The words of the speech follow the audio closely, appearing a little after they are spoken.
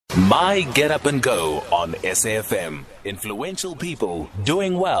My Get Up and Go on SAfm. Influential people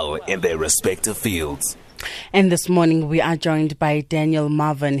doing well in their respective fields. And this morning we are joined by Daniel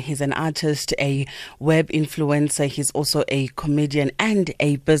Marven. He's an artist, a web influencer. He's also a comedian and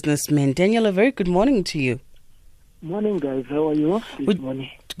a businessman. Daniel, a very good morning to you. Morning, guys. How are you? Good morning.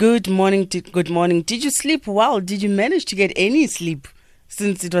 Good morning. Good morning. Did you sleep well? Did you manage to get any sleep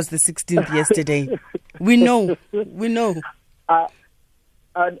since it was the 16th yesterday? We know.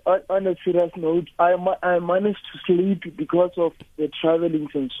 And on a serious note, I managed to sleep because of the traveling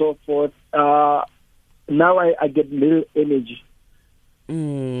and so forth. Now I get little energy.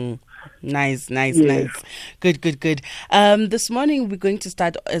 Nice. Yes. Good. This morning we're going to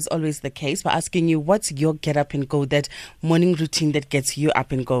start, as always the case, by asking you, what's your get up and go, that morning routine that gets you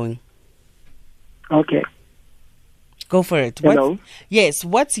up and going? Okay. Go for it. Hello? Yes,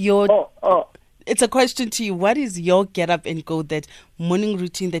 what's your... Oh. It's a question to you. What is your get up and go, that morning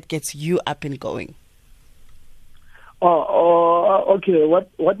routine that gets you up and going? Okay.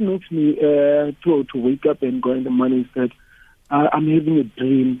 What makes me to wake up and go in the morning is that I'm having a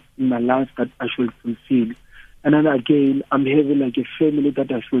dream in my life that I should fulfill, and then again I'm having like a family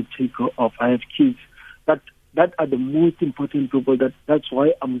that I should take care of. I have kids that are the most important people. That's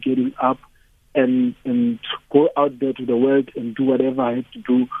why I'm getting up and go out there to the world and do whatever I have to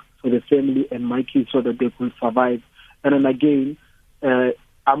do for the family and my kids so that they could survive. And then again,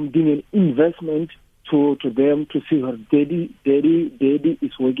 I'm doing an investment to them to see her daddy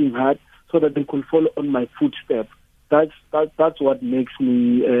is working hard so that they could follow on my footsteps. That's what makes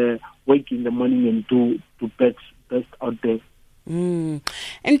me wake in the morning and do best out there. And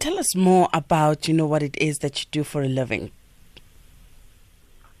tell us more about, what it is that you do for a living.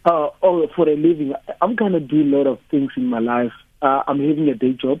 For a living, I'm going to do a lot of things in my life. I'm having a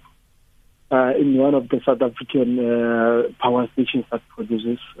day job in one of the South African power stations that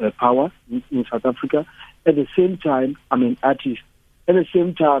produces power in South Africa. At the same time, I'm an artist. At the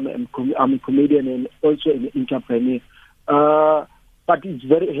same time, I'm a comedian and also an entrepreneur. But it's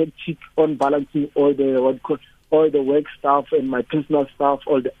very hectic on balancing all the work stuff and my personal stuff,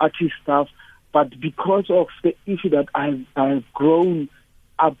 all the artist stuff. But because of the issue that I've grown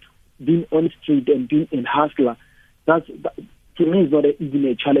up being on the street and being a hustler, that to me is not even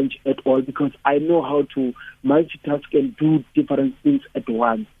a challenge at all, because I know how to multitask and do different things at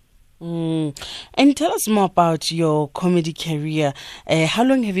once. And tell us more about your comedy career. How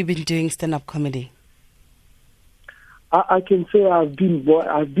long have you been doing stand-up comedy? I can say I've been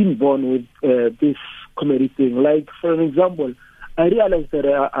born with this comedy thing. Like, for an example, I realized that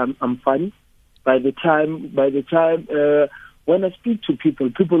I'm funny. By the time when I speak to people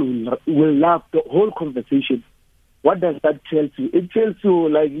will laugh the whole conversation. What does that tell you? It tells you,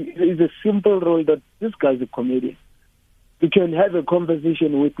 like, it's a simple role that this guy's a comedian. You can have a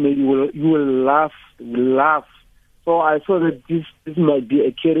conversation with me, you will laugh. So I saw that this might be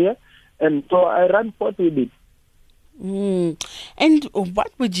a career, and so I ran forth with it. And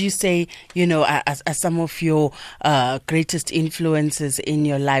what would you say, as some of your greatest influences in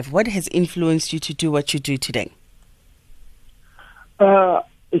your life? What has influenced you to do what you do today?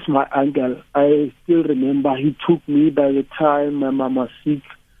 It's my uncle. I still remember he took me by the time my mom was sick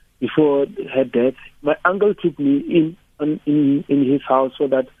before her death. My uncle took me in his house so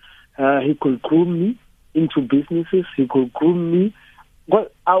that he could groom me into businesses. He could groom me.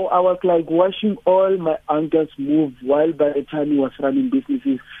 But I was like watching all my uncles move while by the time he was running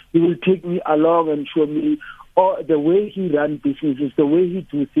businesses. He will take me along and show me the way he ran businesses, the way he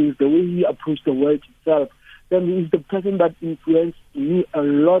do things, the way he approached the world itself. Then he's the person that influenced me a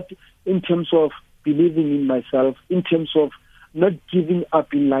lot in terms of believing in myself, in terms of not giving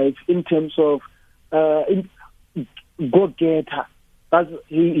up in life, in terms of go-getter.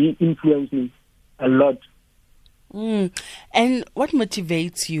 He influenced me a lot. And what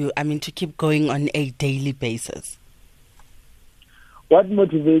motivates you, to keep going on a daily basis? What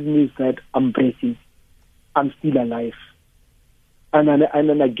motivates me is that I'm breathing. I'm still alive. And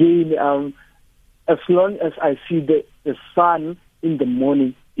then again, as long as I see the sun in the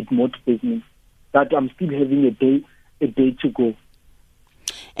morning, it motivates me that I'm still having a day to go.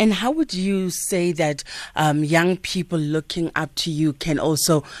 And how would you say that young people looking up to you can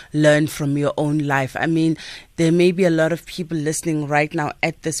also learn from your own life? There may be a lot of people listening right now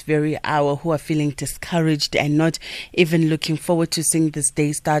at this very hour who are feeling discouraged and not even looking forward to seeing this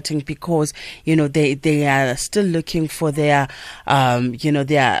day starting because, they are still looking for their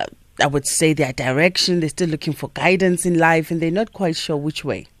direction. They're still looking for guidance in life and they're not quite sure which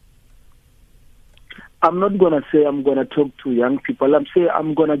way. I'm not going to say I'm going to talk to young people.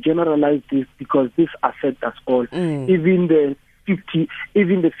 I'm going to generalize this because this affects us all. Even the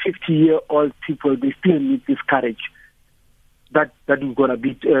even the 50-year-old people, they still need this courage that we're gonna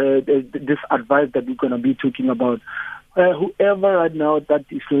be this advice that we're gonna be talking about. Whoever right now that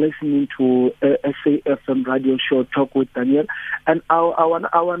is listening to SAfm radio show Talk with Daniel, and I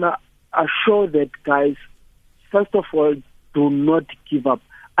wanna assure that, guys, first of all, do not give up.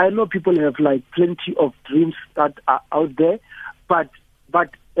 I know people have like plenty of dreams that are out there, but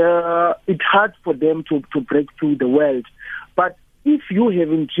it's hard for them to break through the world. But if you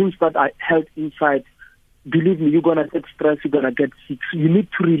having dreams that are held inside, believe me, you're gonna get stressed, you're gonna get sick. So you need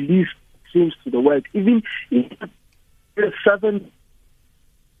to release dreams to the world. Even if it doesn't,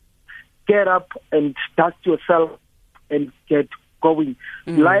 get up and dust yourself and get going.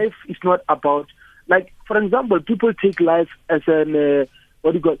 Life is not about, like, for example, people take life as an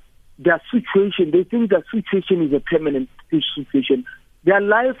their situation. They think their situation is a permanent situation. Their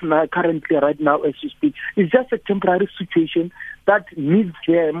life now, currently, right now, as you speak, is just a temporary situation that needs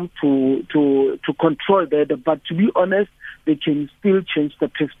them to control that. But to be honest, they can still change the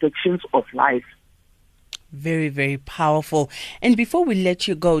perspectives of life. Very, very powerful. And before we let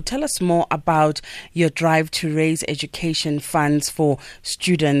you go, tell us more about your drive to raise education funds for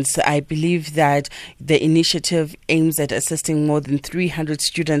students. I believe that the initiative aims at assisting more than 300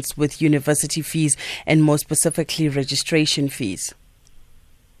 students with university fees and more specifically registration fees.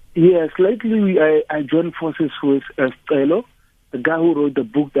 Yes, lately I joined forces with Stelo, the guy who wrote the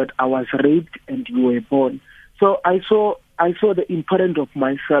book that I Was Raped and You Were Born. So I saw the importance of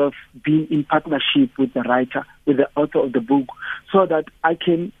myself being in partnership with the writer, with the author of the book, so that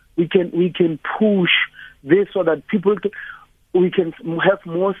we can push this, so that we can have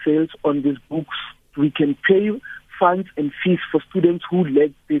more sales on these books. We can pay funds and fees for students who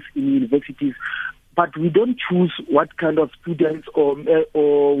lack this in universities. But we don't choose what kind of students or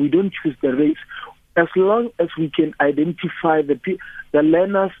we don't choose the race. As long as we can identify the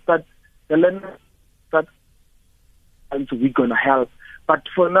learners that and we're gonna help. But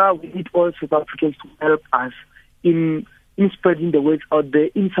for now, we need all South Africans to help us in spreading the words out there,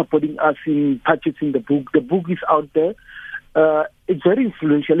 in supporting us in purchasing the book. The book is out there. It's very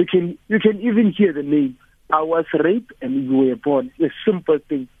influential. You can even hear the name. I Was Raped and You Were Born. It's a simple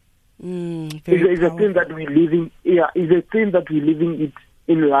thing. It's a thing that we're living. Yeah, it's a thing that we're living it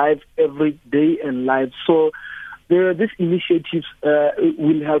in life every day in life. So this initiatives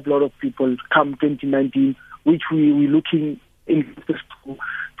will help a lot of people come 2019, which we're looking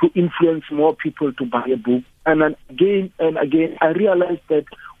to influence more people to buy a book. And then again and again, I realized that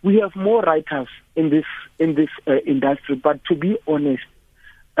we have more writers in this industry. But to be honest,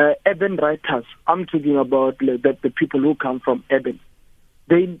 urban writers, I'm talking about the people who come from urban.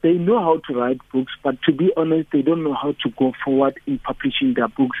 They know how to write books, but to be honest, they don't know how to go forward in publishing their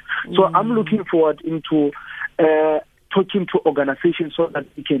books. So I'm looking forward into talking to organizations so that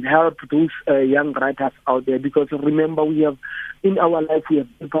we can help those young writers out there. Because remember, we have in our life, we have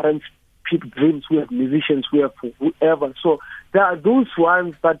different dreams, we have musicians, we have whoever. So there are those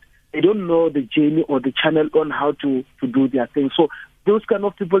ones that they don't know the journey or the channel on how to do their thing. So those kind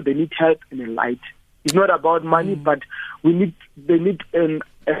of people, they need help and a light. It's not about money, but they need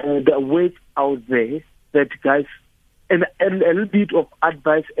the words out there that, guys, and a little bit of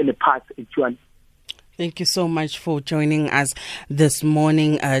advice and a path, actually. Thank you so much for joining us this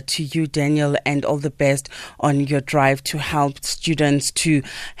morning. To you, Daniel, and all the best on your drive to help students to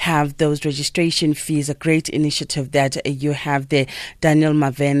have those registration fees. A great initiative that you have there. Daniel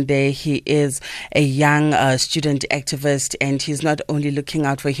Marven there, he is a young student activist, and he's not only looking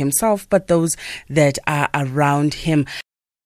out for himself, but those that are around him.